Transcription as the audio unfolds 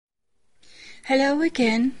Hello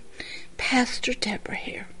again, Pastor Deborah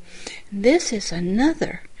here. This is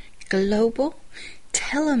another global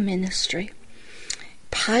Tele-Ministry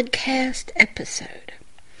podcast episode.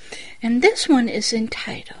 And this one is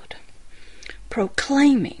entitled,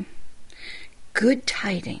 Proclaiming Good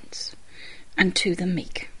Tidings unto the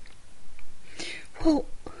Meek. Well,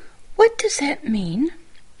 what does that mean?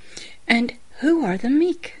 And who are the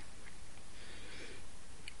meek?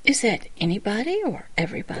 Is that anybody or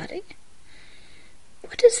everybody?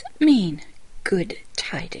 What does it mean, good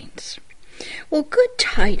tidings? Well, good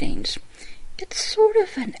tidings, it's sort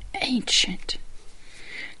of an ancient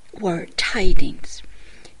word, tidings.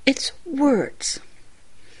 It's words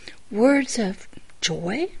of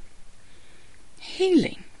joy,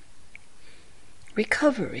 healing,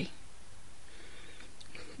 recovery.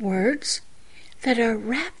 Words that are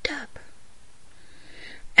wrapped up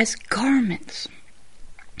as garments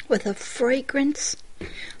with a fragrance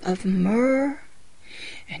of myrrh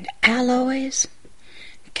and aloes,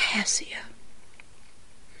 cassia.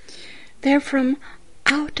 They're from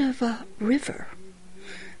out of a river,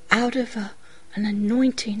 out of an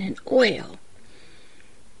anointing and oil,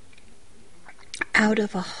 out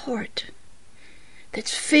of a heart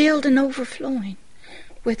that's filled and overflowing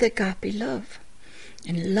with agape love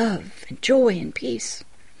and joy and peace.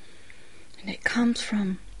 And it comes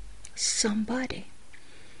from somebody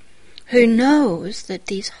who knows that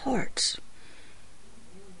these hearts,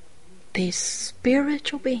 these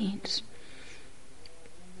spiritual beings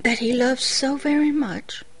that he loves so very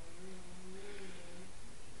much,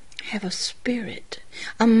 have a spirit,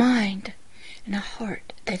 a mind, and a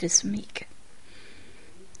heart that is meek.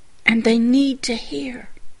 And they need to hear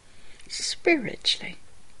spiritually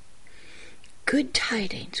good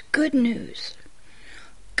tidings, good news,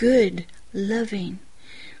 good, loving,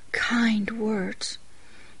 kind words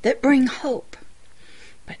that bring hope.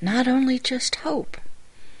 But not only just hope,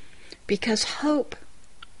 because hope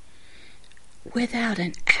without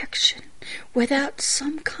an action, without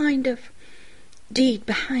some kind of deed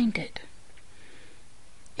behind it,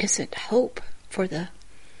 isn't hope for the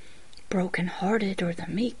broken-hearted or the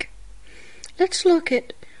meek. Let's look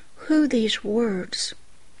at who these words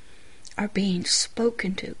are being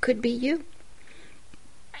spoken to. Could be you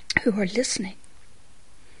who are listening.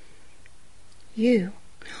 You,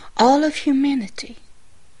 all of humanity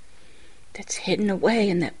that's hidden away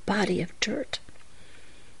in that body of dirt,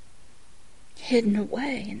 hidden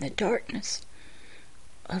away in the darkness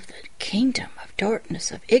of the kingdom of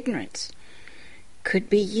darkness, of ignorance. Could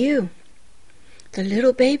be you, the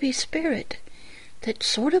little baby spirit that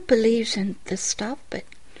sort of believes in this stuff but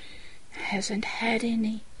hasn't had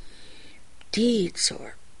any deeds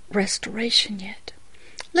or restoration yet.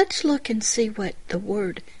 Let's look and see what the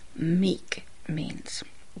word meek means.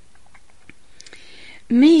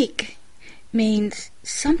 Meek means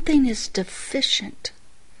something is deficient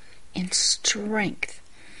in strength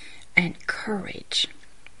and courage.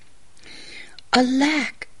 A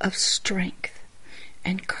lack of strength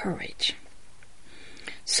and courage.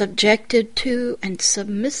 Subjected to and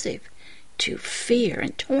submissive to fear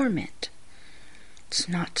and torment. It's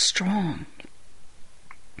not strong.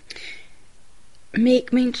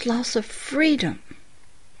 Meek means loss of freedom.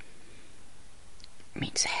 It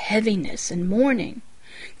means heaviness and mourning.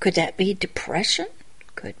 Could that be depression?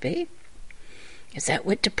 Could be. Is that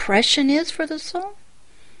what depression is for the soul?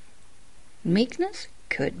 Meekness?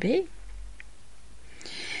 Could be.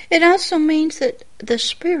 It also means that the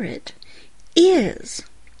spirit is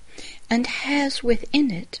and has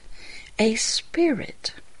within it a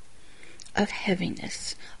spirit of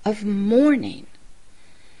heaviness, of mourning,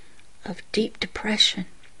 of deep depression.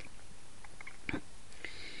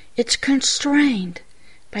 It's constrained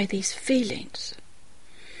by these feelings.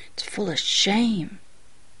 It's full of shame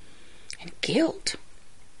and guilt.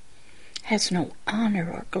 Has no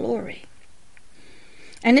honor or glory.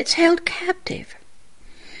 And it's held captive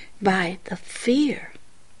by the fear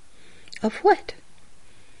of what?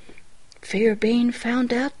 Fear of being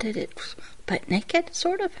found out that it's butt naked,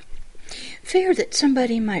 sort of. Fear that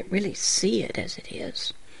somebody might really see it as it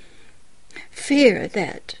is. Fear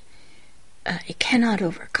that it cannot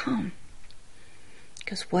overcome.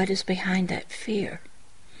 Because what is behind that fear?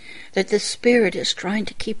 That the spirit is trying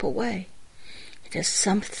to keep away. It is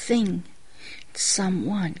something,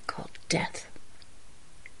 someone called death.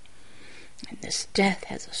 And this death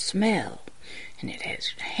has a smell, and it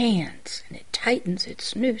has hands, and it tightens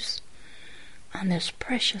its noose on this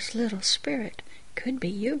precious little spirit. Could be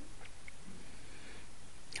you.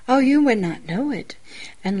 Oh, you would not know it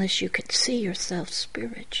unless you could see yourself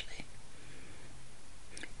spiritually.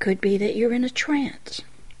 Could be that you're in a trance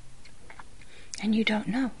and you don't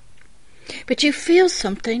know. But you feel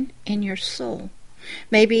something in your soul.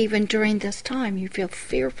 Maybe even during this time you feel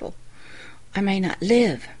fearful. I may not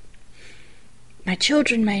live. My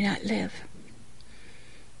children may not live.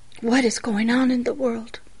 What is going on in the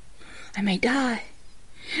world? I may die.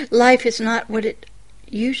 Life is not what it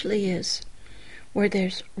usually is, where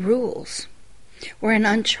there's rules. We're in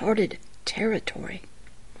uncharted territory.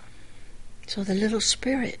 So the little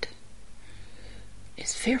spirit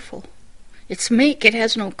is fearful. It's meek. It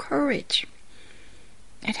has no courage.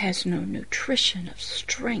 It has no nutrition of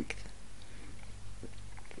strength.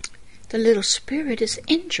 The little spirit is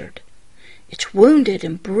injured. It's wounded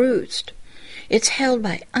and bruised. It's held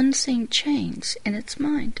by unseen chains in its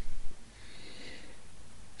mind.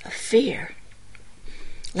 Of fear.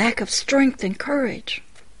 Lack of strength and courage.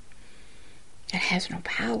 It has no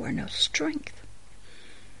power, no strength.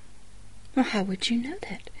 Well, how would you know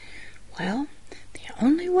that? Well, the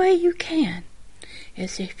only way you can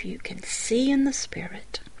is if you can see in the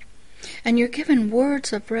Spirit and you're given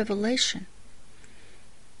words of revelation.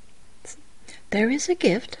 There is a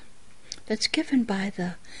gift that's given by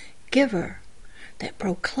the giver that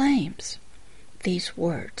proclaims these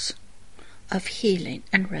words of healing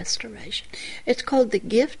and restoration. It's called the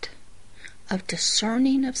gift of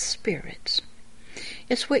discerning of spirits.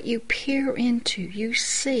 It's what you peer into, you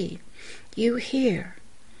see, you hear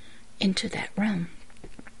into that realm.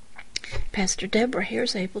 Pastor Deborah here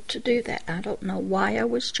is able to do that. I don't know why I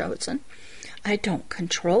was chosen. I don't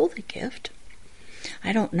control the gift.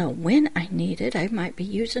 I don't know when I need it. I might be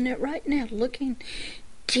using it right now, looking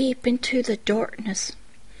deep into the darkness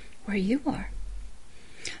where you are.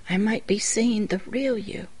 I might be seeing the real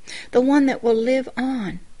you, the one that will live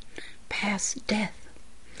on past death.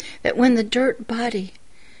 That when the dirt body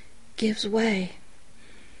gives way,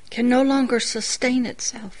 can no longer sustain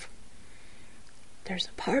itself, there's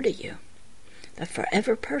a part of you, the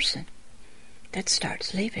forever person, that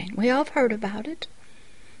starts leaving. We all have heard about it.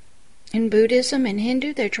 In Buddhism and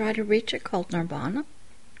Hindu, they try to reach it called nirvana.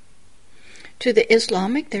 To the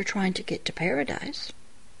Islamic, they're trying to get to paradise.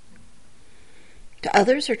 To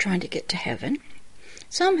others, they're trying to get to heaven.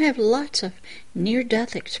 Some have lots of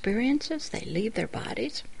near-death experiences. They leave their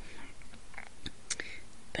bodies.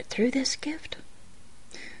 But through this gift,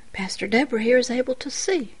 Pastor Deborah here is able to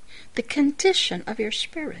see the condition of your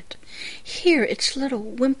spirit. Hear its little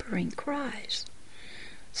whimpering cries.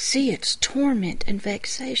 See its torment and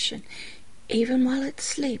vexation, even while it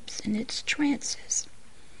sleeps in its trances.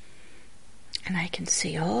 And I can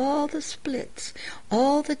see all the splits,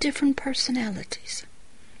 all the different personalities.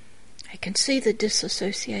 I can see the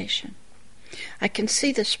disassociation. I can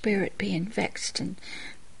see the spirit being vexed and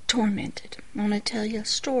tormented. I want to tell you a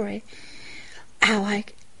story how I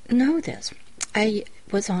know this. I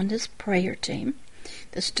was on this prayer team,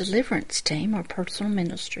 this deliverance team or personal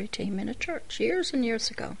ministry team in a church years and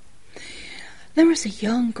years ago. There was a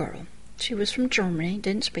young girl. She was from Germany,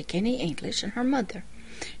 didn't speak any English, and her mother.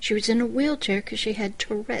 She was in a wheelchair because she had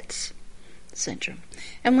Tourette's syndrome.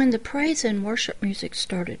 And when the praise and worship music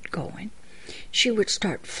started going, she would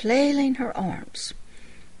start flailing her arms.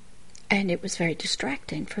 And it was very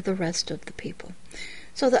distracting for the rest of the people.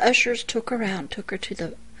 So the ushers took her out and took her to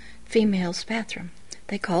the female's bathroom.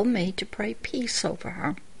 They called me to pray peace over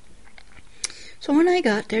her. So when I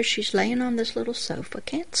got there, she's laying on this little sofa,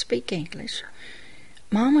 can't speak English.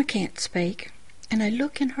 Mama can't speak. And I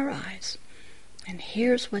look in her eyes. And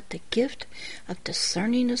here's what the gift of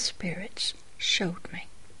discerning of spirits showed me.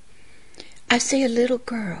 I see a little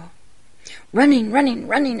girl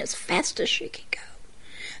running as fast as she can go.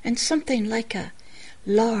 And something like a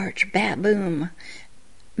large baboon,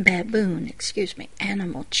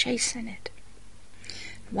 animal chasing it.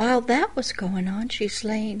 While that was going on, she's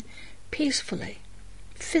laying peacefully,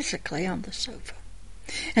 physically on the sofa.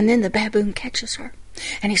 And then the baboon catches her,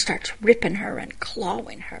 and he starts ripping her and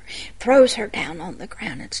clawing her, throws her down on the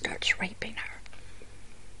ground and starts raping her.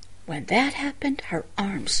 When that happened, her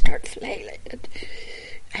arms start flailing.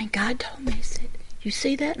 And God told me, He said, "You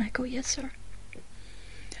see that?" And I go, "Yes, sir."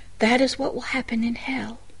 That is what will happen in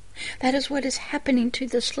hell. That is what is happening to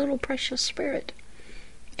this little precious spirit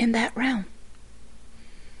in that realm.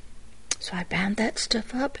 So I bound that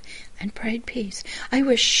stuff up and prayed peace. I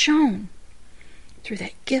was shown through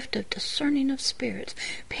that gift of discerning of spirits,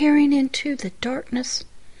 peering into the darkness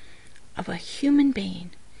of a human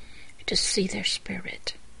being to see their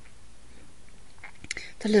spirit.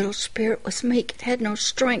 The little spirit was meek. It had no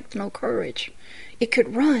strength, no courage. It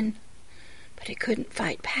could run, but it couldn't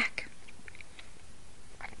fight back.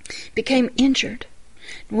 It became injured,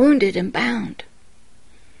 wounded, and bound.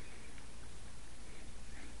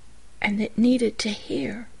 And it needed to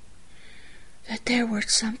hear that there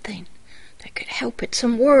was something that could help it,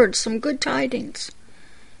 some words, some good tidings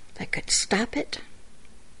that could stop it,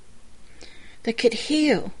 that could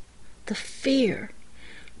heal the fear,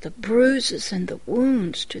 the bruises and the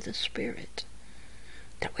wounds to the spirit,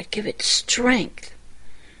 that would give it strength.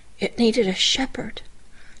 It needed a shepherd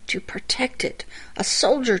to protect it, a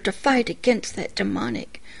soldier to fight against that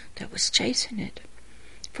demonic that was chasing it.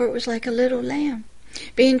 For it was like a little lamb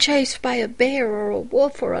being chased by a bear or a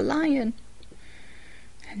wolf or a lion.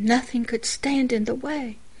 And nothing could stand in the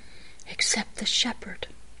way except the shepherd.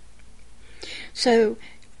 So,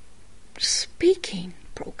 speaking,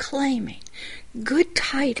 proclaiming good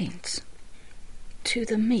tidings to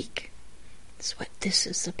the meek is what this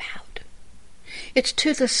is about. It's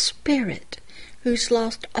to the spirit who's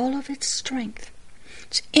lost all of its strength.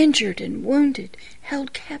 It's injured and wounded,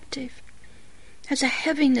 held captive, has a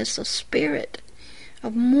heaviness of spirit,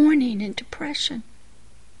 of mourning and depression.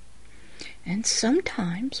 And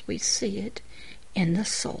sometimes we see it in the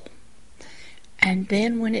soul. And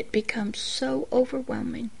then when it becomes so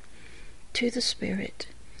overwhelming to the spirit,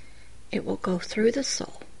 it will go through the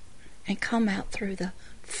soul and come out through the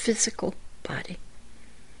physical body.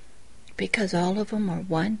 Because all of them are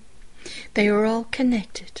one. They are all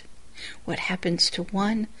connected. What happens to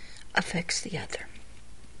one affects the other.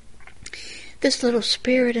 This little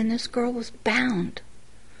spirit in this girl was bound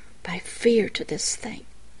by fear to this thing.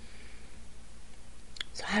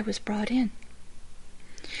 So I was brought in.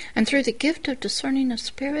 And through the gift of discerning of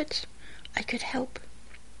spirits, I could help.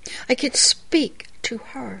 I could speak to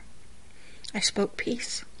her. I spoke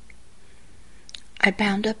peace. I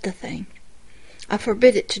bound up the thing. I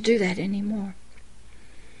forbid it to do that anymore.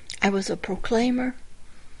 I was a proclaimer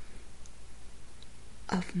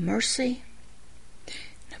of mercy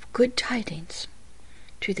and of good tidings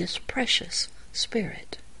to this precious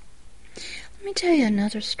spirit. Let me tell you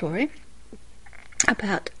another story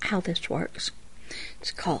about how this works.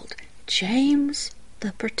 It's called James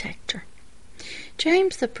the Protector.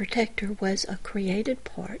 James the Protector was a created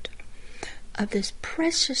part of this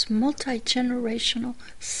precious multi-generational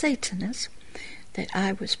Satanist that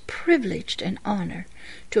I was privileged and honored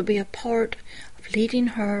to be a part of leading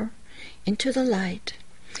her into the light,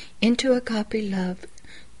 into agape love,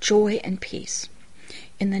 joy, and peace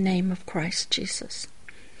in the name of Christ Jesus.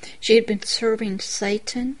 She had been serving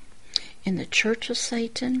Satan in the Church of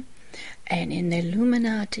Satan and in the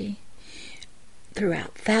Illuminati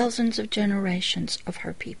throughout thousands of generations of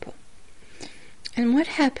her people. And what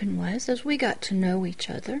happened was, as we got to know each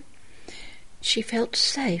other, she felt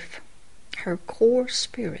safe. Her core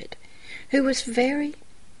spirit, who was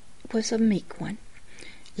a meek one,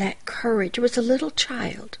 lacked courage, was a little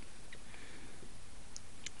child.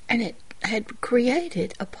 And it had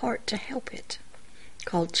created a part to help it,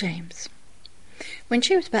 called James. When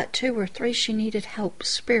she was about 2 or 3, she needed help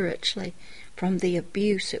spiritually from the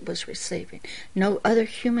abuse it was receiving. No other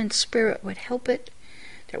human spirit would help it.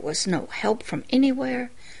 There was no help from anywhere,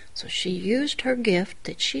 so she used her gift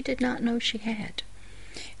that she did not know she had.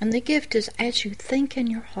 And the gift is, as you think in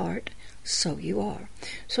your heart, so you are.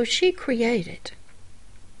 So she created,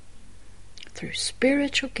 through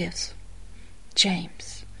spiritual gifts,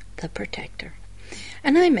 James the Protector.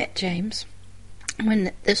 And I met James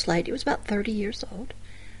when this lady was about 30 years old.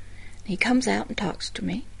 He comes out and talks to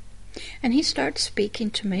me. And he starts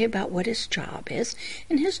speaking to me about what his job is.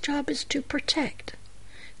 And his job is to protect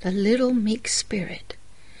the little meek spirit,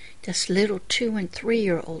 this little 2 and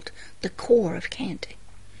 3-year-old, the core of Candy.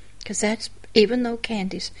 Because that's, even though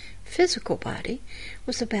Candy's physical body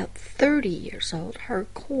was about 30 years old, her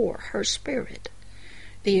core, her spirit,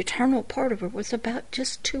 the eternal part of her was about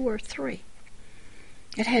just 2 or 3.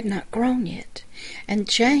 It had not grown yet. And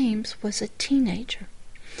James was a teenager.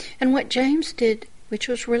 And what James did, which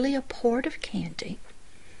was really a part of Candy,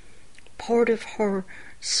 part of her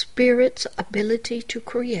spirit's ability to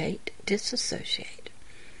create, disassociate,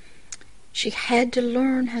 she had to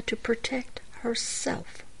learn how to protect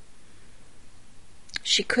herself.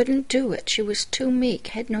 She couldn't do it. She was too meek,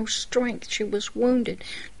 had no strength. She was wounded.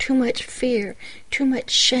 Too much fear, too much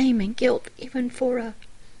shame and guilt, even for a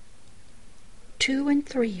 2 and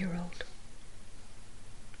 3-year-old.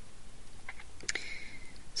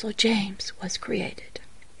 So James was created.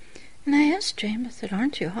 And I asked James, I said,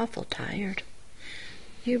 aren't you awful tired?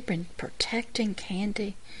 You've been protecting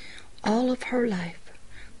Candy all of her life.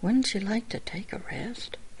 Wouldn't you like to take a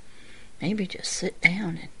rest? Maybe just sit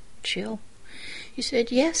down and chill? He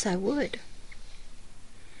said, yes, I would.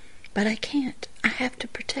 But I can't. I have to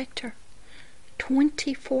protect her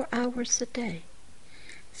 24 hours a day,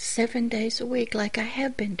 7 days a week, like I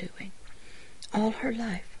have been doing all her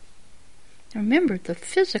life. Remember, the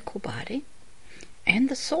physical body and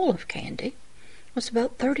the soul of Candy, was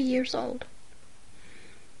about 30 years old.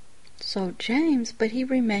 So James, but he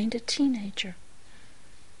remained a teenager.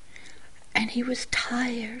 And he was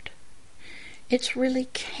tired. It's really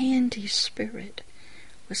Candy's spirit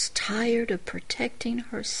was tired of protecting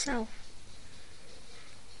herself.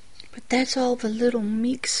 But that's all the little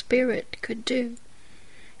meek spirit could do.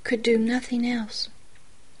 Could do nothing else.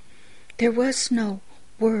 There was no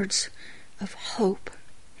words of hope.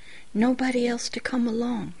 Nobody else to come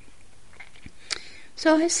along.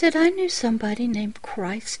 So I said I knew somebody named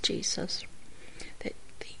Christ Jesus that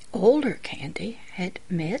the older Candy had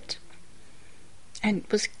met and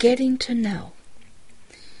was getting to know.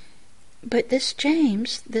 But this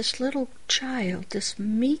James, this little child, this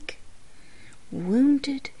meek,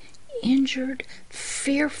 wounded, injured,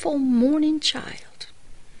 fearful, mourning child,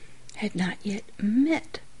 had not yet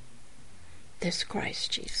met this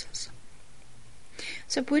Christ Jesus.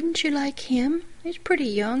 So wouldn't you like him? He's pretty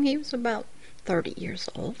young. He was about 30 years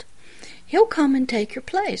old. He'll come and take your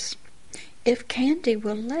place, if Candy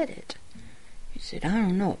will let it. He said, I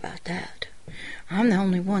don't know about that. I'm the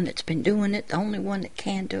only one that's been doing it, the only one that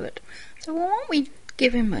can do it. So why don't we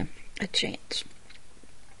give him a chance?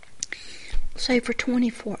 Say for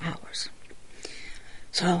 24 hours.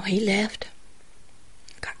 So he left,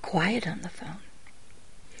 got quiet on the phone.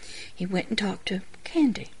 He went and talked to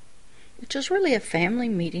Candy, which was really a family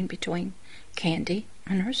meeting between Candy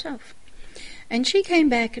and herself. And she came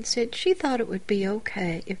back and said she thought it would be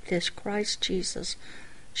okay if this Christ Jesus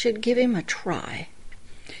should give him a try,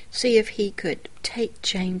 see if he could take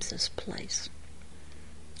James's place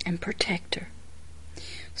and protect her.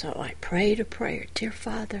 So I prayed a prayer. Dear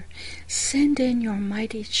Father, send in your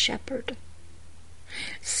mighty shepherd.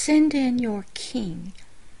 Send in your king,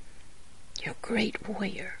 your great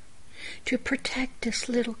warrior, to protect this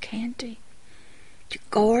little Candy, to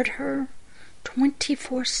guard her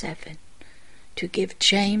 24/7, to give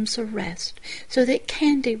James a rest, so that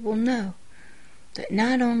Candy will know that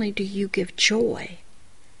not only do you give joy,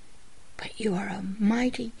 but you are a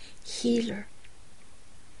mighty healer,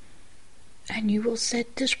 and you will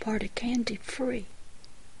set this part of Candy free.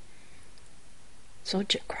 So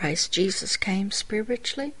Christ Jesus came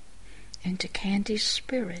spiritually into Candy's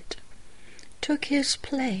spirit, took his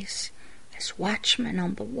place as watchman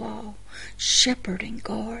on the wall, shepherd and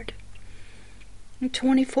guard. And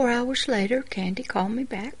 24 hours later, Candy called me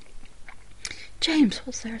back. James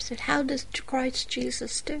was there. I said, how does Christ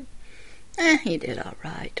Jesus do? He did all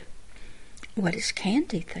right. What does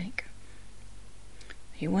Candy think?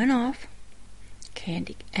 He went off.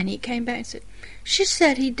 Candy, and he came back and said, she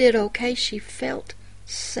said he did okay. She felt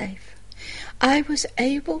safe. I was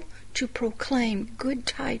able to proclaim good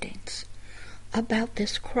tidings about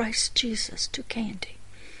this Christ Jesus to Candy,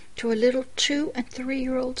 to a little 2- and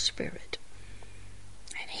 3-year-old spirit.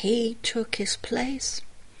 And he took his place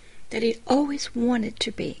that he always wanted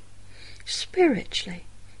to be, spiritually,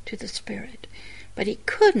 to the spirit. But he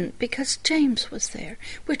couldn't because James was there,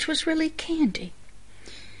 which was really Candy.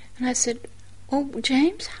 And I said, oh,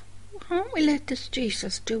 James, why don't we let this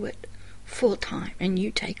Jesus do it full time and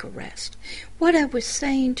you take a rest? What I was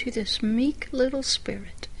saying to this meek little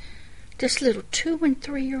spirit, this little 2- and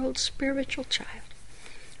 3-year-old spiritual child,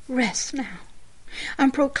 rest now.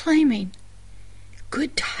 I'm proclaiming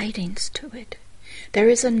good tidings to it. There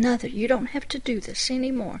is another. You don't have to do this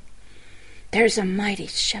anymore. There's a mighty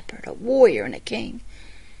shepherd, a warrior, and a king.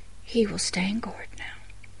 He will stand guard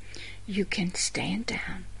now. You can stand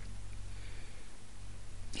down.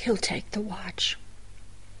 He'll take the watch.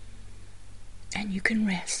 And you can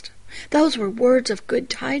rest. Those were words of good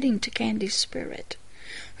tidings to Candy's spirit,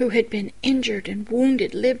 who had been injured and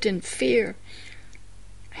wounded, lived in fear,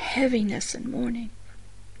 heaviness, and mourning.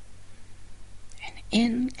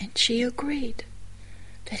 And she agreed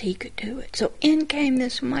that he could do it. So in came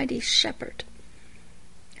this mighty shepherd,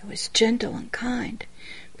 who was gentle and kind,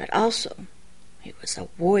 but also he was a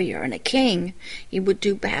warrior and a king. He would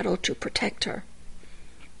do battle to protect her.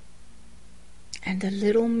 And the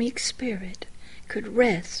little meek spirit could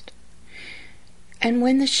rest. And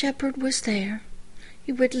when the shepherd was there,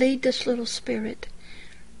 he would lead this little spirit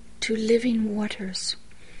to living waters,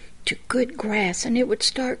 to good grass, and it would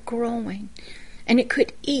start growing, and it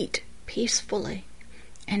could eat peacefully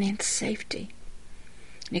and in safety.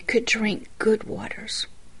 And it could drink good waters,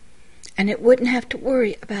 and it wouldn't have to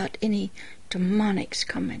worry about any demonics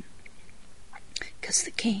coming, because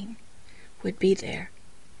the king would be there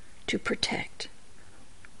to protect.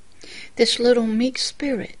 This little meek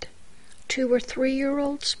spirit, 2- or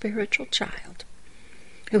 3-year-old spiritual child,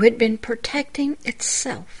 who had been protecting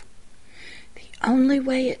itself the only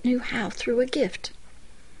way it knew how, through a gift,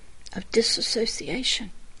 of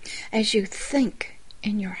disassociation. As you think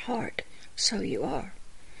in your heart, so you are,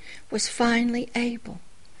 was finally able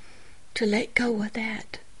to let go of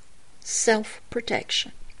that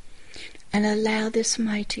self-protection and allow this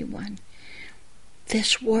mighty one,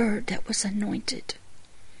 this word that was anointed,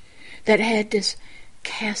 that had this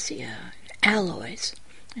cassia, aloes,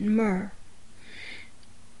 and myrrh,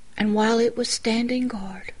 and while it was standing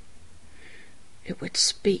guard, it would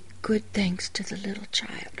speak good things to the little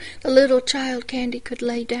child. The little child, Candy, could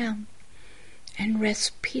lay down and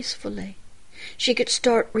rest peacefully. She could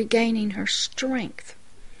start regaining her strength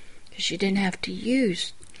because she didn't have to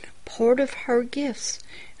use part of her gifts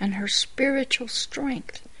and her spiritual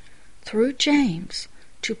strength through James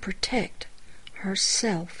to protect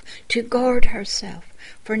herself, to guard herself,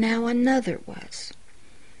 for now another was.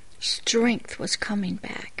 Strength was coming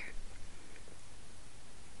back.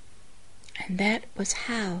 And that was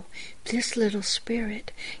how this little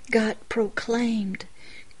spirit got proclaimed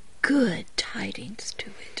good tidings to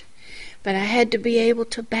it. But I had to be able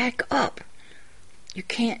to back up. You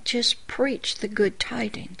can't just preach the good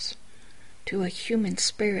tidings to a human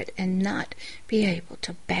spirit and not be able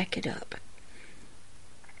to back it up.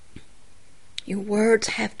 Your words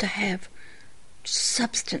have to have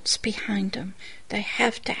substance behind them. They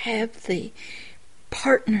have to have the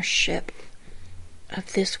partnership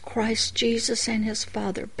of this Christ Jesus and his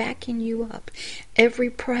Father backing you up. Every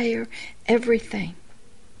prayer, everything.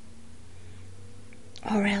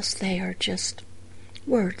 Or else they are just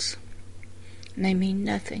words. And they mean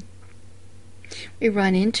nothing. We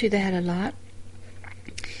run into that a lot.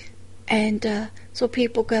 And so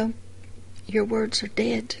people go, your words are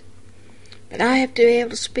dead. But I have to be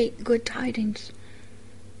able to speak good tidings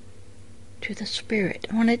to the Spirit.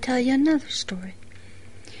 I want to tell you another story.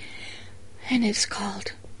 And it's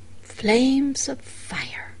called Flames of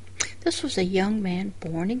Fire. This was a young man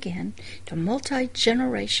born again to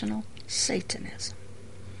multi-generational Satanism.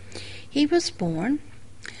 He was born,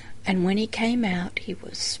 and when he came out, he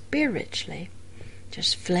was spiritually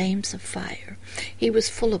just flames of fire. He was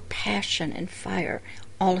full of passion and fire.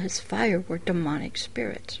 All his fire were demonic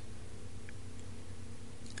spirits.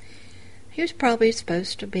 He was probably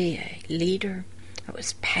supposed to be a leader that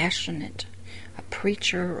was passionate, a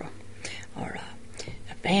preacher or an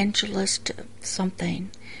evangelist, something.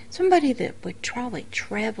 Somebody that would probably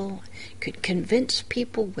travel, could convince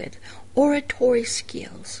people with oratory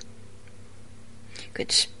skills,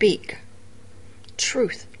 could speak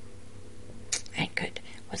truth, and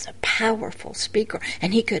was a powerful speaker,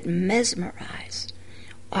 and he could mesmerize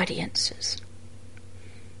audiences.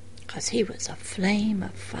 Because he was a flame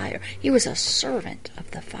of fire. He was a servant of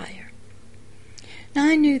the fire. Now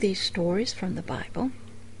I knew these stories from the Bible,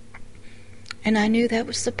 and I knew that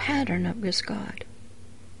was the pattern of this God.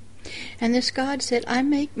 And this God said, I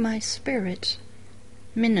make my spirits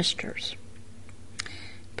ministers.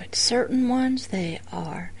 But certain ones, they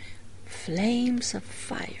are flames of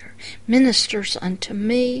fire, ministers unto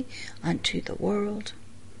me, unto the world.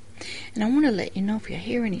 And I want to let you know, if you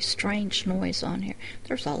hear any strange noise on here,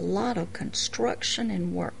 there's a lot of construction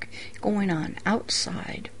and work going on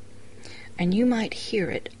outside. And you might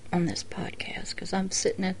hear it on this podcast, because I'm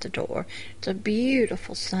sitting at the door. It's a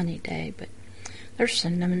beautiful sunny day, but there's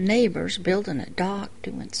some neighbors building a dock,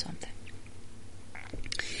 doing something.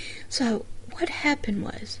 So what happened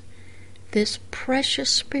was, this precious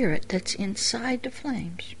spirit that's inside the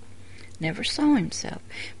flames never saw himself,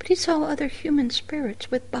 but he saw other human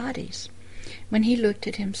spirits with bodies. When he looked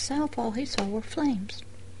at himself, all he saw were flames.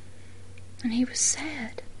 And he was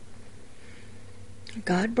sad.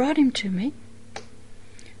 God brought him to me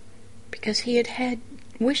because he had had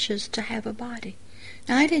wishes to have a body.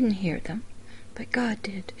 Now, I didn't hear them, but God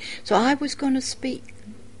did. So I was going to speak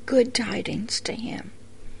good tidings to him.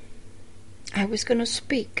 I was going to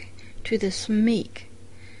speak to this meek,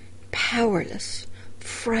 powerless,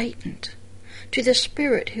 frightened, to the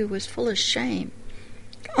spirit who was full of shame,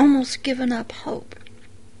 almost given up hope,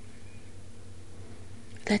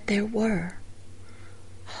 that there were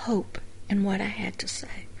hope in what I had to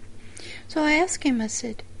say. So I asked him, I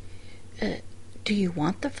said, do you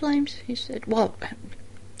want the flames? He said, well,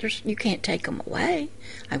 you can't take them away.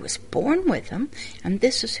 I was born with them, and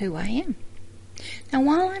this is who I am. Now,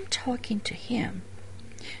 while I'm talking to him,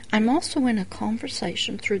 I'm also in a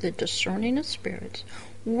conversation through the discerning of spirits,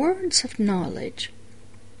 words of knowledge,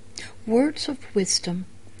 words of wisdom.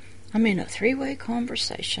 I'm in a three-way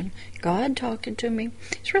conversation. God talking to me.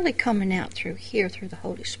 It's really coming out through here, through the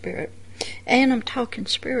Holy Spirit. And I'm talking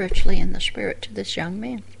spiritually in the Spirit to this young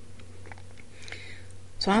man.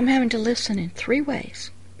 So I'm having to listen in three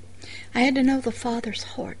ways. I had to know the Father's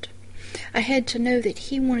heart. I had to know that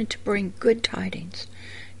he wanted to bring good tidings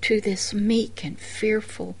to this meek and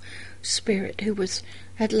fearful spirit who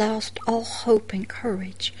had lost all hope and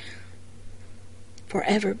courage for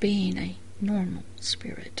ever being a normal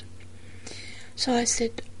spirit. So I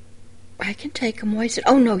said, I can take him away. He said,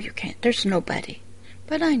 oh, no, you can't. There's nobody.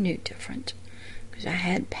 But I knew different, because I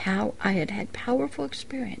had had powerful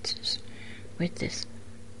experiences with this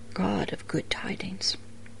God of good tidings.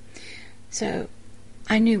 So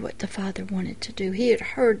I knew what the Father wanted to do. He had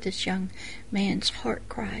heard this young man's heart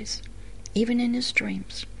cries, even in his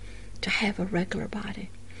dreams, to have a regular body.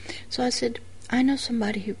 So I said, I know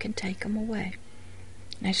somebody who can take him away.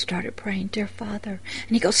 And I started praying, dear Father.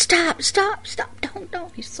 And he goes, stop,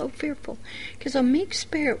 don't. He's so fearful. Because a meek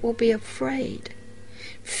spirit will be afraid,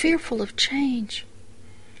 fearful of change,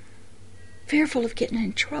 fearful of getting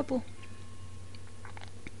in trouble.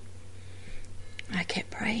 I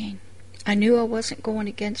kept praying. I knew I wasn't going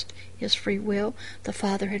against his free will. The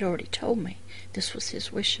Father had already told me this was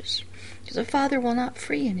his wishes. Because the Father will not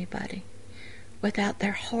free anybody without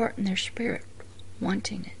their heart and their spirit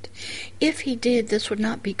wanting it. If he did, this would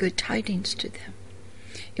not be good tidings to them.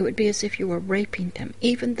 It would be as if you were raping them,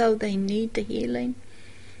 even though they need the healing,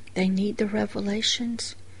 they need the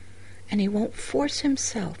revelations, and he won't force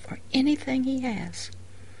himself or anything he has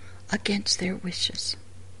against their wishes.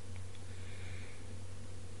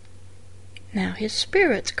 Now his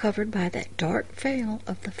spirit's covered by that dark veil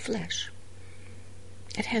of the flesh.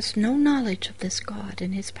 It has no knowledge of this God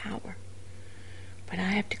and his power. But I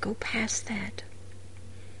have to go past that.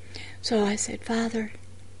 So I said, Father,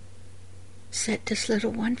 set this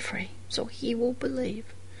little one free so he will believe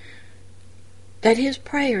that his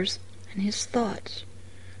prayers and his thoughts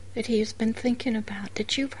that he has been thinking about,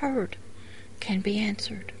 that you've heard, can be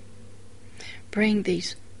answered. Bring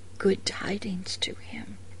these good tidings to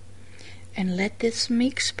him. And let this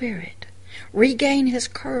meek spirit regain his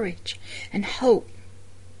courage and hope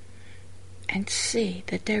and see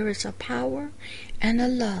that there is a power and a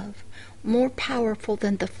love more powerful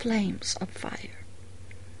than the flames of fire.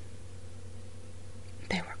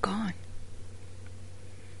 They were gone.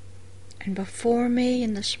 And before me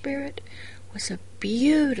in the spirit was a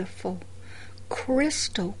beautiful,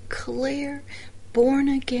 crystal clear,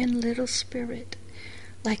 born-again little spirit,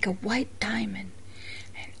 like a white diamond.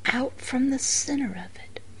 And out from the center of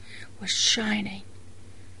it was shining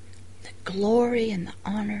the glory and the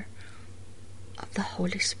honor of the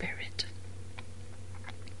Holy Spirit.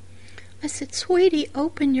 I said, sweetie,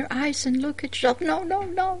 open your eyes and look at yourself.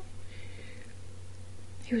 No.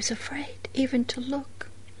 He was afraid even to look,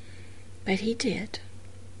 but he did.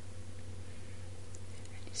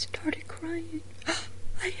 And he started crying. Oh,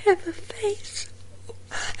 I have a face.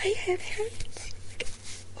 I have hands.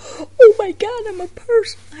 Oh my God, I'm a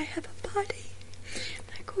person. I have a body. And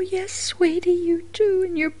I go, yes, sweetie, you do,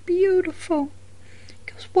 and you're beautiful.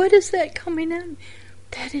 He goes, what is that coming out?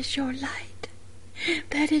 That is your light.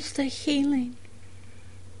 That is the healing.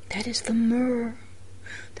 That is the myrrh.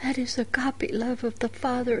 That is the agape love of the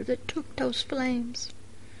Father that took those flames.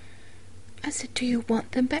 I said, do you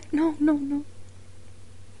want them back? No.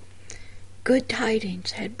 Good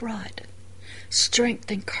tidings had brought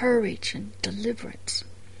strength and courage and deliverance.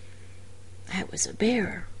 I was a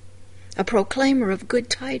bearer, a proclaimer of good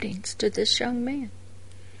tidings to this young man.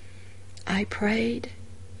 I prayed,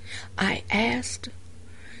 I asked,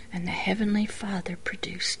 and the Heavenly Father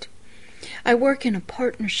produced. I work in a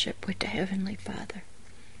partnership with the Heavenly Father.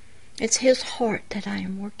 It's his heart that I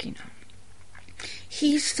am working on.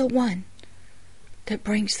 He's the one that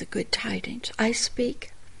brings the good tidings. I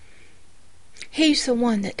speak. He's the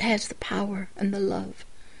one that has the power and the love,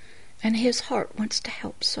 and his heart wants to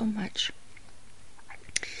help so much.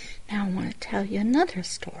 Now I want to tell you another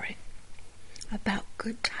story about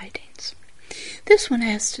good tidings. This one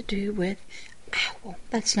has to do with, well,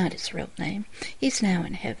 that's not his real name. He's now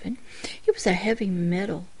in heaven. He was a heavy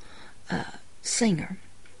metal singer.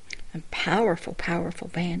 A powerful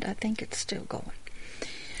band. I think it's still going.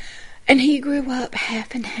 And he grew up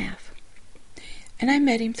half and half. And I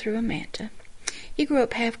met him through Amanda. He grew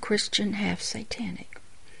up half Christian, half satanic.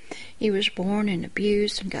 He was born and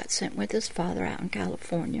abused and got sent with his father out in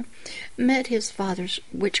California. Met his father's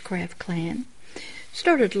witchcraft clan.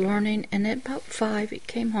 Started learning, and at about 5 he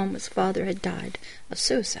came home. His father had died of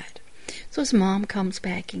suicide. So his mom comes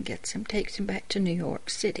back and gets him, takes him back to New York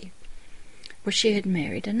City, where she had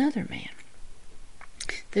married another man.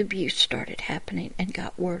 The abuse started happening and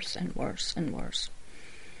got worse and worse and worse.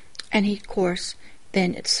 And he, of course,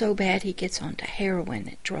 then it's so bad he gets onto heroin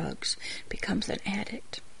and drugs, becomes an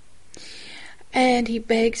addict. And he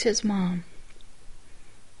begs his mom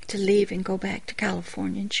to leave and go back to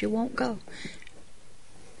California, and she won't go.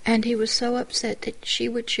 And he was so upset that she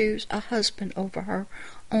would choose a husband over her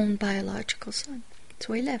own biological son.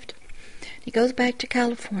 So he left. He goes back to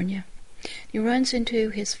California. He runs into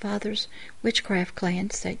his father's witchcraft clan,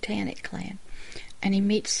 satanic clan, and he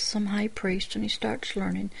meets some high priest, and he starts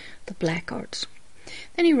learning the black arts.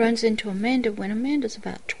 Then he runs into Amanda when Amanda's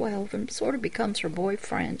about 12 and sort of becomes her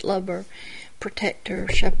boyfriend, lover, protector,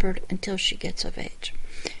 shepherd, until she gets of age.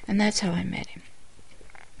 And that's how I met him.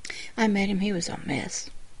 I met him, he was a mess.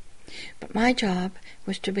 But my job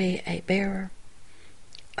was to be a bearer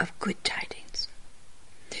of good tidings.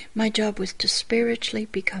 My job was to spiritually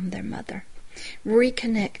become their mother,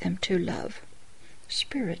 reconnect them to love,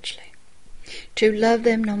 spiritually. To love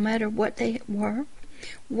them no matter what they were,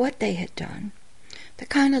 what they had done, the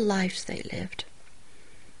kind of lives they lived,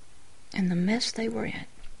 and the mess they were in.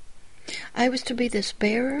 I was to be this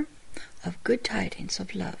bearer of good tidings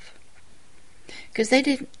of love. Because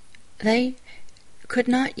they could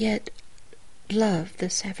not yet love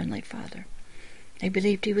this Heavenly Father. They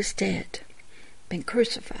believed he was dead, been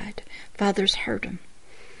crucified. Fathers hurt him.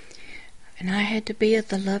 And I had to be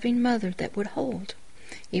the loving mother that would hold,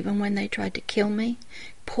 even when they tried to kill me,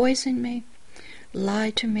 poison me, lie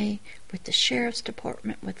to me with the sheriff's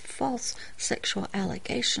department with false sexual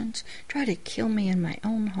allegations, try to kill me in my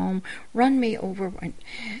own home, run me over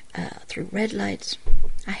through red lights.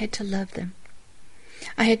 I had to love them.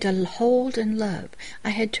 I had to hold and love. I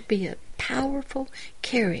had to be a powerful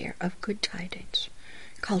carrier of good tidings,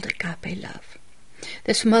 called agape love.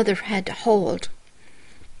 This mother had to hold,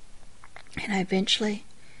 and eventually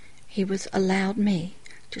he was allowed me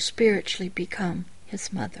to spiritually become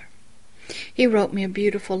his mother. He wrote me a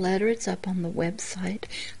beautiful letter. It's up on the website,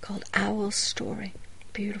 called Owl's Story.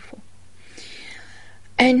 Beautiful.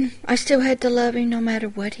 And I still had to love him no matter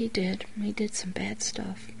what he did. He did some bad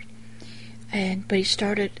stuff. But he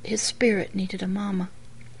started, his spirit needed a mama.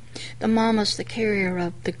 The mama's the carrier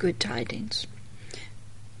of the good tidings,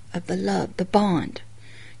 of the love, the bond,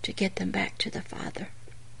 to get them back to the Father.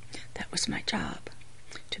 That was my job,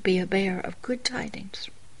 to be a bearer of good tidings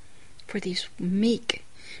for these meek,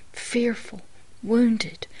 fearful,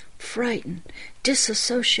 wounded, frightened,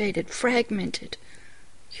 disassociated, fragmented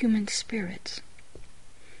human spirits.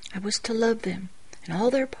 I was to love them in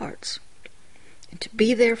all their parts and to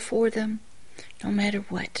be there for them no matter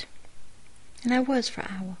what. And I was for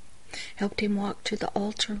Owl. Helped him walk to the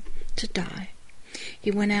altar to die.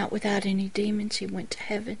 He went out without any demons. He went to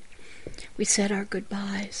heaven. We said our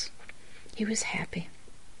goodbyes. He was happy.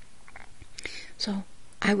 So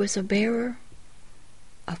I was a bearer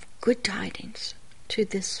of good tidings to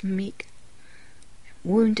this meek,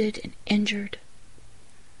 wounded and injured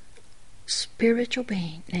spiritual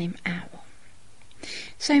being named Owl.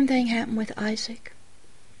 Same thing happened with Isaac.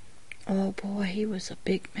 Oh boy, he was a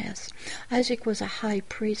big mess. Isaac was a high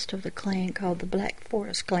priest of the clan called the Black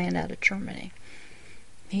Forest clan out of Germany.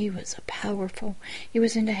 He was he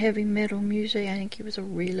was into heavy metal music. I think he was a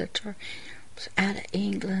realtor. Was out of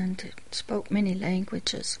England, spoke many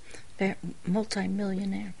languages,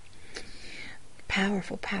 multi-millionaire.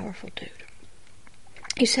 Powerful dude.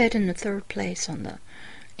 He sat in the third place on the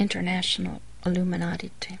international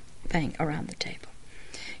Illuminati thing around the table.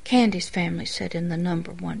 Candy's family sat in the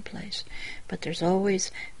number 1 place, but there's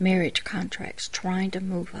always marriage contracts trying to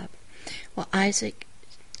move up. Well, Isaac,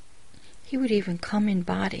 he would even come in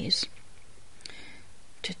bodies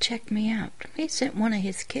to check me out. He sent one of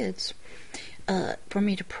his kids for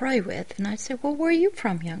me to pray with, and I said, well, where are you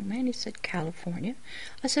from, young man? He said, California.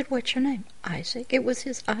 I said, what's your name? Isaac. It was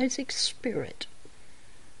his Isaac spirit,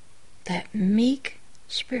 that meek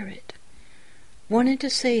spirit, wanted to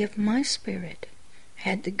see if my spirit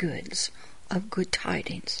had the goods of good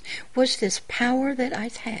tidings. Was this power that I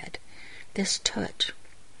had, this touch,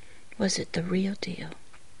 was it the real deal?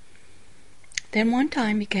 Then one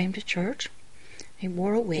time he came to church. He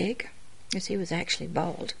wore a wig, because he was actually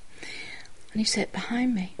bald, and he sat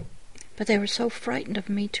behind me. But they were so frightened of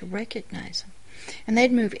me to recognize him, and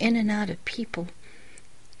they'd move in and out of people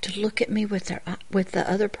to look at me with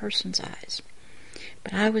the other person's eyes.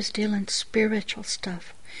 But I was dealing spiritual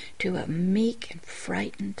stuff to a meek and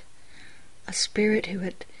frightened, a spirit who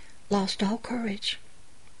had lost all courage,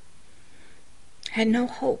 had no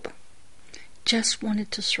hope, just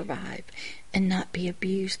wanted to survive and not be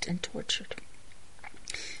abused and tortured.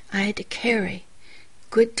 I had to carry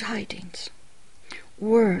good tidings,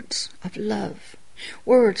 words of love,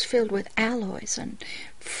 words filled with alloys and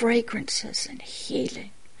fragrances and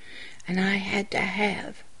healing. And I had to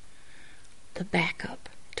have the backup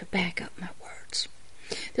to back up my words.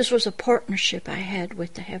 This was a partnership I had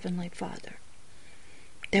with the Heavenly Father.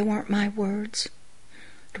 They weren't my words.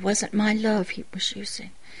 It wasn't my love he was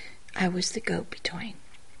using. I was the go-between.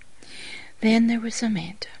 Then there was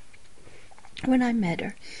Amanda. When I met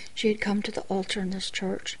her, she had come to the altar in this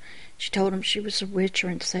church. She told him she was a witch, or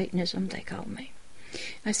in Satanism, they called me.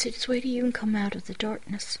 I said, "Sweetie, you can come out of the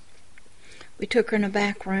darkness." We took her in a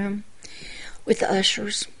back room with the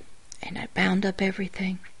ushers, and I bound up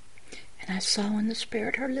everything. And I saw in the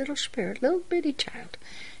spirit, her little spirit, little bitty child,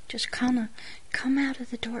 just kind of come out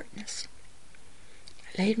of the darkness.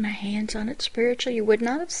 I laid my hands on it spiritually. You would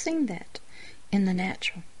not have seen that in the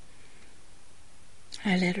natural.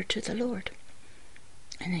 I led her to the Lord,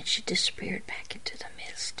 and then she disappeared back into the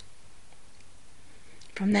mist.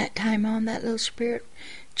 From that time on, that little spirit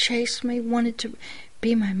chased me, wanted to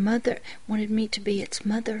be my mother, wanted me to be its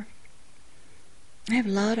mother. I have a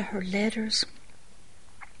lot of her letters.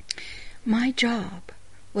 My job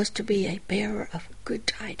was to be a bearer of good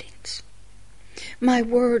tidings. My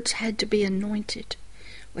words had to be anointed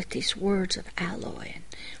with these words of alloy and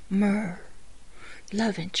myrrh,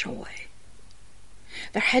 love and joy.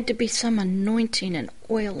 There had to be some anointing and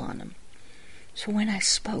oil on them. So when I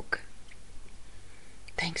spoke,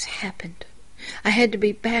 things happened. I had to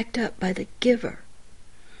be backed up by the giver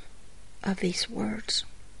of these words.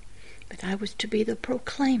 But I was to be the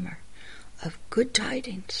proclaimer of good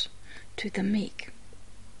tidings to the meek,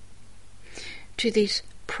 to these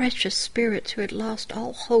precious spirits who had lost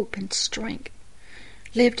all hope and strength,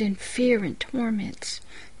 lived in fear and torments,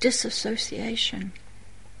 disassociation,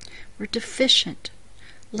 were deficient,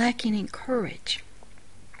 lacking in courage,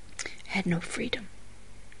 had no freedom,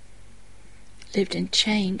 lived in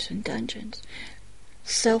chains and dungeons,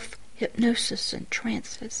 self-hypnosis and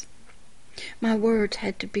trances. My words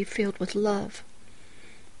had to be filled with love.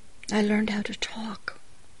 I learned how to talk,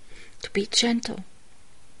 to be gentle.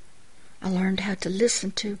 I learned how to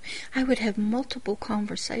listen to. I would have multiple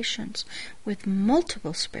conversations with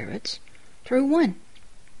multiple spirits through one.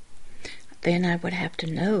 Then I would have to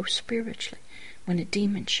know spiritually when a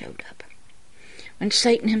demon showed up, when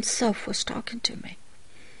Satan himself was talking to me.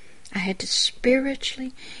 I had to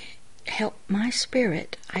spiritually help my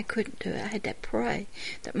spirit. I couldn't do it. I had to pray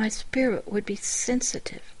that my spirit would be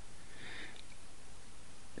sensitive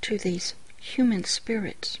to these human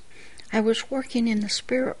spirits. I was working in the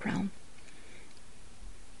spirit realm,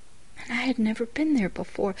 and I had never been there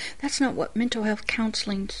before. That's not what mental health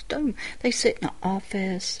counseling's do. They sit in an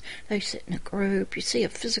office, they sit in a group, you see a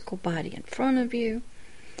physical body in front of you,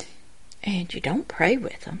 and you don't pray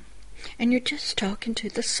with them, and you're just talking to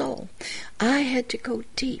the soul. I had to go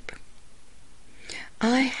deep.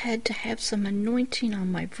 I had to have some anointing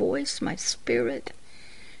on my voice, my spirit,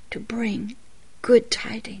 to bring good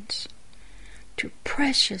tidings to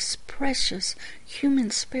precious, precious human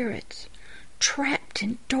spirits trapped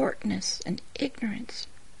in darkness and ignorance.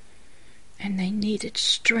 And they needed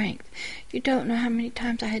strength. You don't know how many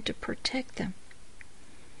times I had to protect them.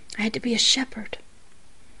 I had to be a shepherd.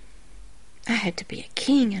 I had to be a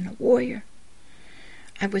king and a warrior.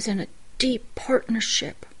 I was in a deep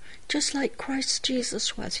partnership, just like Christ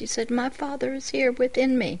Jesus was. He said, "My Father is here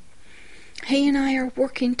within me. He and I are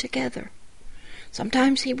working together."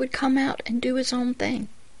 Sometimes he would come out and do his own thing.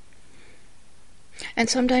 And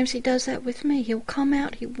sometimes he does that with me. He'll come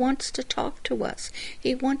out. He wants to talk to us.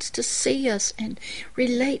 He wants to see us and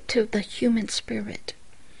relate to the human spirit.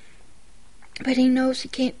 But he knows he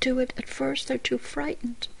can't do it at first. They're too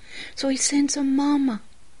frightened. So he sends a mama.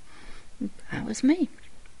 That was me.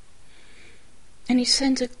 And he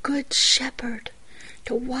sends a good shepherd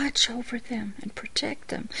to watch over them and protect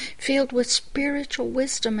them, filled with spiritual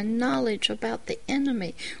wisdom and knowledge about the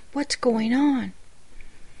enemy, what's going on.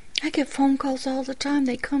 I get phone calls all the time.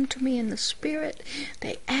 They come to me in the spirit.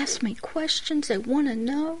 They ask me questions. They want to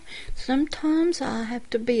know. Sometimes I have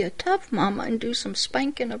to be a tough mama and do some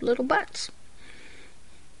spanking of little butts.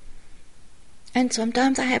 And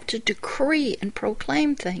sometimes I have to decree and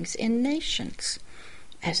proclaim things in nations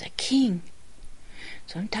as a king.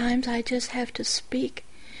 Sometimes I just have to speak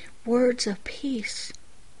words of peace.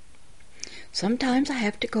 Sometimes I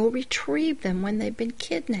have to go retrieve them when they've been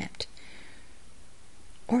kidnapped,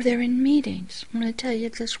 or they're in meetings. I'm going to tell you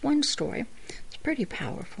this one story. It's pretty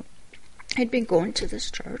powerful. I'd been going to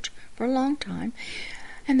this church for a long time,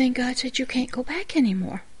 and then God said, "You can't go back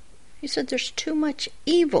anymore." He said, "There's too much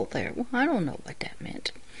evil there." Well, I don't know what that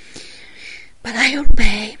meant. But I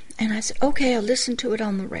obey, and I said, "Okay, I'll listen to it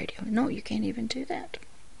on the radio." No, you can't even do that.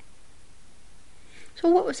 So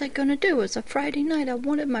what was I going to do? It was a Friday night. I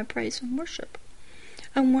wanted my praise and worship.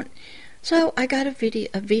 So I got a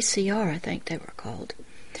VCR, I think they were called,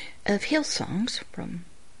 of Hillsongs from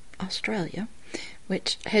Australia,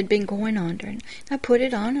 which had been going on during. I put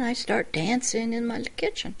it on and I start dancing in my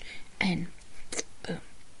kitchen, and boom,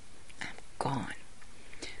 I'm gone.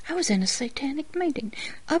 I was in a satanic meeting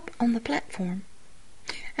up on the platform,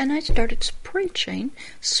 and I started preaching,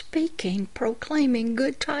 speaking, proclaiming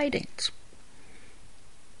good tidings.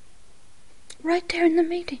 Right there in the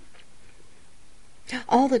meeting.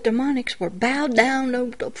 All the demonics were bowed down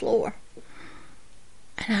over the floor.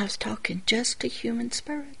 And I was talking just to human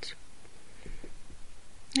spirits.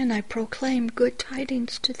 And I proclaimed good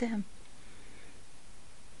tidings to them.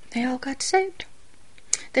 They all got saved.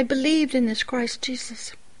 They believed in this Christ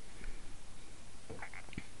Jesus.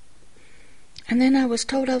 And then I was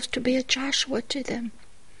told I was to be a Joshua to them.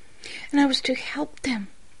 And I was to help them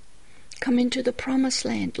come into the promised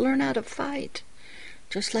land, learn how to fight.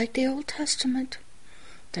 Just like the Old Testament.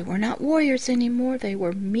 They were not warriors anymore. They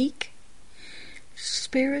were meek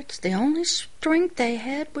spirits. The only strength they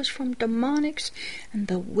had was from demonics and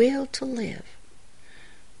the will to live.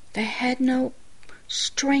 They had no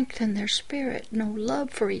strength in their spirit, no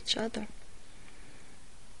love for each other.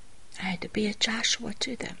 I had to be a Joshua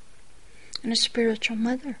to them and a spiritual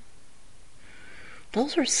mother.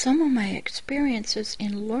 Those are some of my experiences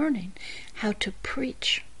in learning how to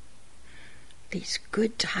preach these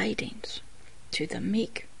good tidings to the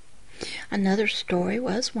meek. Another story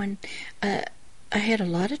was when I had a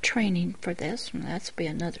lot of training for this, and that's be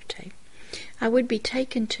another tape. I would be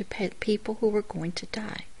taken to people who were going to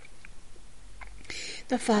die.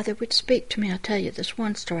 The Father would speak to me. I'll tell you this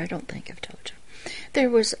one story I don't think I've told you.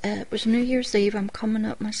 It was New Year's Eve. I'm coming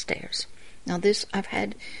up my stairs. Now I've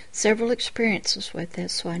had several experiences with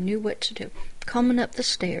this, so I knew what to do. Coming up the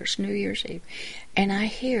stairs, New Year's Eve, and I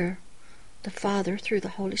hear the Father through the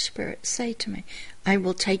Holy Spirit say to me, I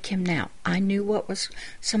will take him now. I knew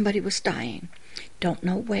somebody was dying. Don't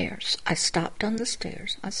know where. So I stopped on the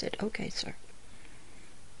stairs. I said, okay, sir.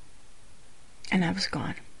 And I was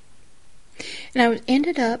gone. And I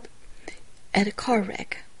ended up at a car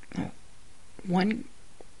wreck. One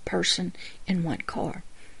person in one car.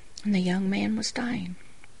 And the young man was dying.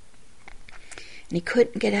 And he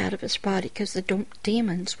couldn't get out of his body because the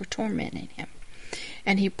demons were tormenting him.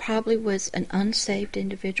 And he probably was an unsaved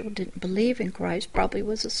individual, didn't believe in Christ, probably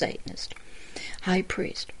was a Satanist, high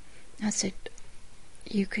priest. I said,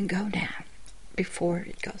 you can go now before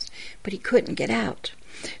it goes. But he couldn't get out.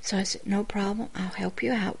 So I said, no problem, I'll help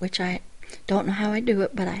you out, which I don't know how I do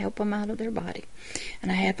it, but I help them out of their body.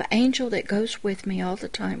 And I have an angel that goes with me all the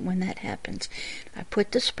time when that happens. I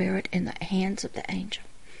put the spirit in the hands of the angel.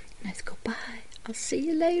 And I go, bye, I'll see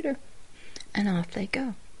you later. And off they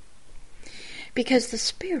go. Because the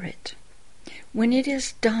spirit, when it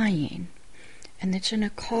is dying, and it's in a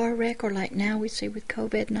car wreck, or like now we see with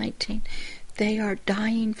COVID-19, they are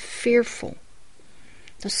dying fearful.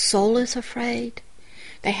 The soul is afraid.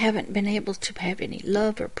 They haven't been able to have any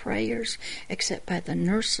love or prayers except by the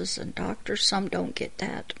nurses and doctors. Some don't get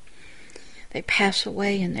that. They pass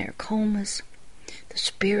away in their comas. The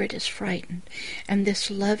spirit is frightened. And this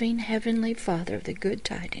loving Heavenly Father of the good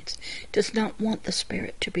tidings does not want the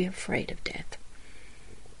spirit to be afraid of death.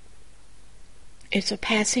 It's a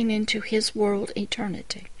passing into his world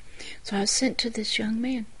eternity. So I was sent to this young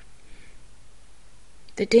man.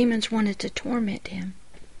 The demons wanted to torment him.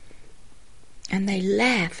 And they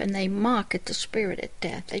laugh and they mock at the spirit of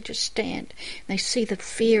death. They just stand. And they see the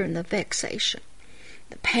fear and the vexation,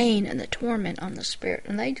 the pain and the torment on the spirit.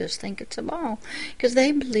 And they just think it's a ball. Because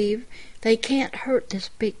they believe they can't hurt this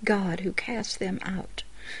big God who cast them out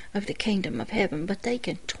of the kingdom of heaven. But they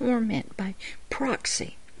can torment by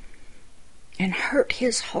proxy and hurt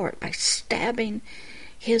his heart by stabbing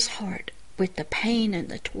his heart with the pain and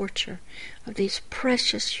the torture of these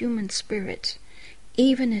precious human spirits,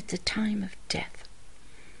 even at the time of death.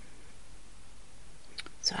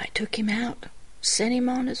 So I took him out, sent him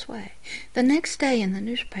on his way. The next day in the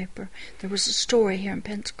newspaper, there was a story here in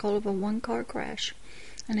Pensacola of a one-car crash,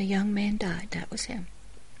 and a young man died. That was him.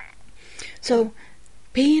 So,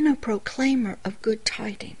 being a proclaimer of good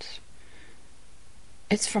tidings,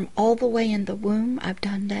 it's from all the way in the womb. I've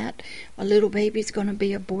done that. A little baby's going to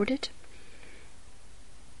be aborted.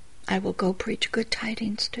 I will go preach good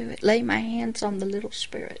tidings to it. Lay my hands on the little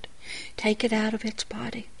spirit. Take it out of its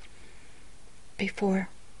body. Before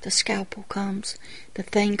the scalpel comes, the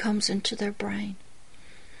thing comes into their brain.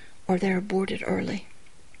 Or they're aborted early.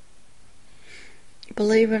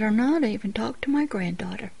 Believe it or not, I even talked to my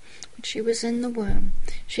granddaughter. When she was in the womb,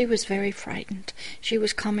 she was very frightened. She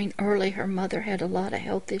was coming early. Her mother had a lot of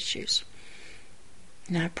health issues.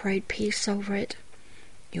 And I prayed peace over it.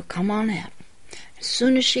 You'll come on out. As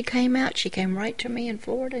soon as she came out, she came right to me in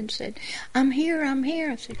Florida and said, I'm here.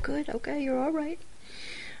 I said, good, okay, you're all right.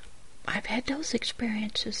 I've had those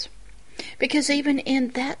experiences. Because even in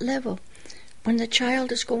that level, when the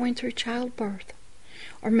child is going through childbirth,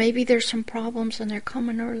 or maybe there's some problems and they're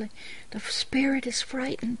coming early, the spirit is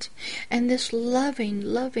frightened. And this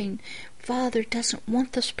loving Father doesn't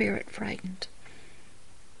want the spirit frightened.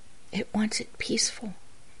 It wants it peaceful.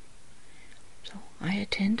 So I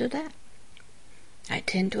attend to that. I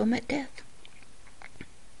attend to them at death.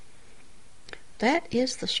 That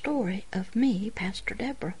is the story of me, Pastor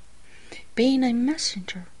Deborah, being a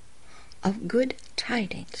messenger of good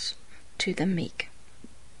tidings to the meek.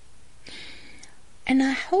 And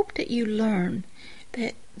I hope that you learn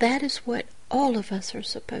that that is what all of us are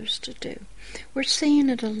supposed to do. We're seeing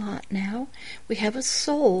it a lot now. We have a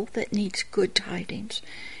soul that needs good tidings.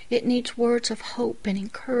 It needs words of hope and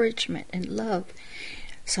encouragement and love.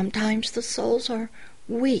 Sometimes the souls are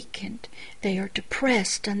weak and they are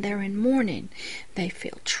depressed and they're in mourning. They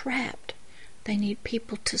feel trapped. They need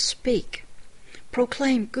people to speak.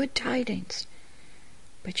 Proclaim good tidings.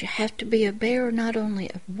 But you have to be a bearer not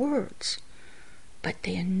only of words, but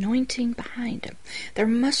the anointing behind them. There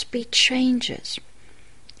must be changes.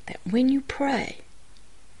 That when you pray,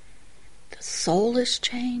 the soul is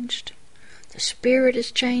changed, the spirit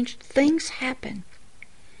is changed, things happen.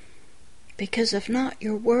 Because if not,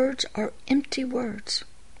 your words are empty words.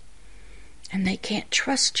 And they can't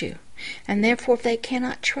trust you. And therefore, if they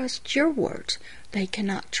cannot trust your words, they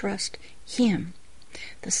cannot trust Him,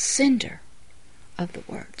 the sender of the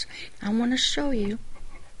words. I want to show you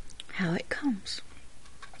how it comes.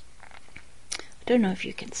 I don't know if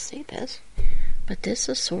you can see this, but this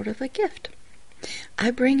is sort of a gift. I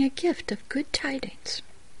bring a gift of good tidings.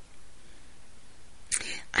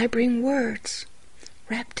 I bring words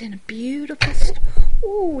wrapped in a beautiful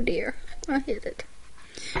oh dear, I hit it.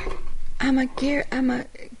 I'm a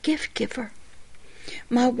gift giver.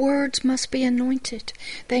 My words must be anointed.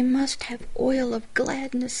 They must have oil of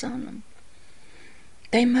gladness on them.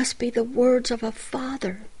 They must be the words of a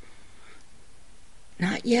father.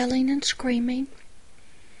 Not yelling and screaming.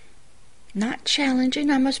 Not challenging.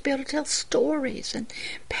 I must be able to tell stories and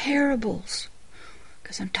parables.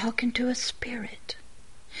 Because I'm talking to a spirit.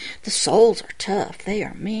 The souls are tough. They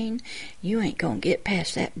are mean. You ain't going to get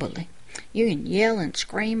past that bully. You can yell and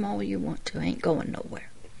scream all you want to. Ain't going nowhere.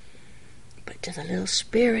 But to the little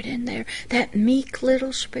spirit in there, that meek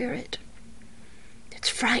little spirit that's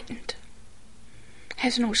frightened,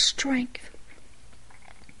 has no strength.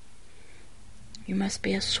 You must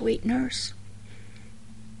be a sweet nurse.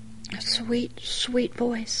 A sweet, sweet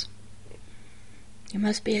voice. You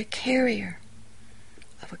must be a carrier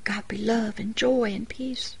of agape love and joy and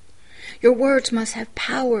peace. Your words must have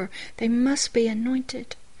power. They must be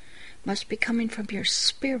anointed. Must be coming from your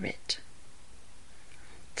spirit.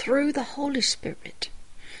 Through the Holy Spirit.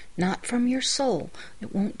 Not from your soul.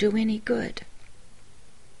 It won't do any good.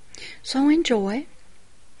 So enjoy.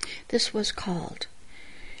 This was called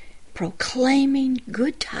Proclaiming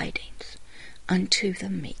Good Tidings unto the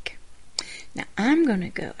Meek. Now I'm going to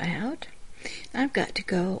go out. I've got to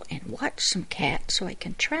go and watch some cats so I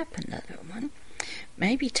can trap another one.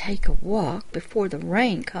 Maybe take a walk before the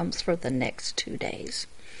rain comes for the next 2 days.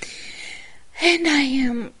 And I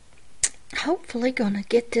am hopefully going to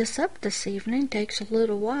get this up this evening. Takes a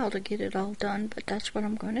little while to get it all done, but that's what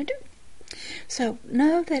I'm going to do. So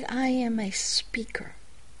know that I am a speaker,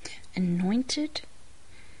 anointed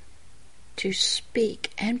to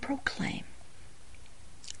speak and proclaim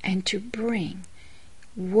and to bring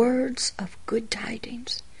words of good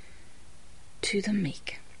tidings to the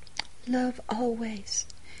meek. Love always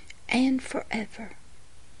and forever.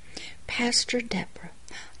 Pastor Deborah.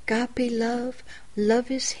 Agape love.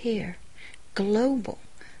 Love is here. Global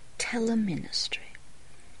Tele-Ministry.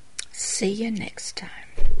 See you next time.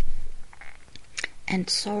 And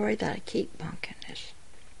sorry that I keep bunking this.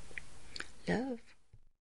 Love.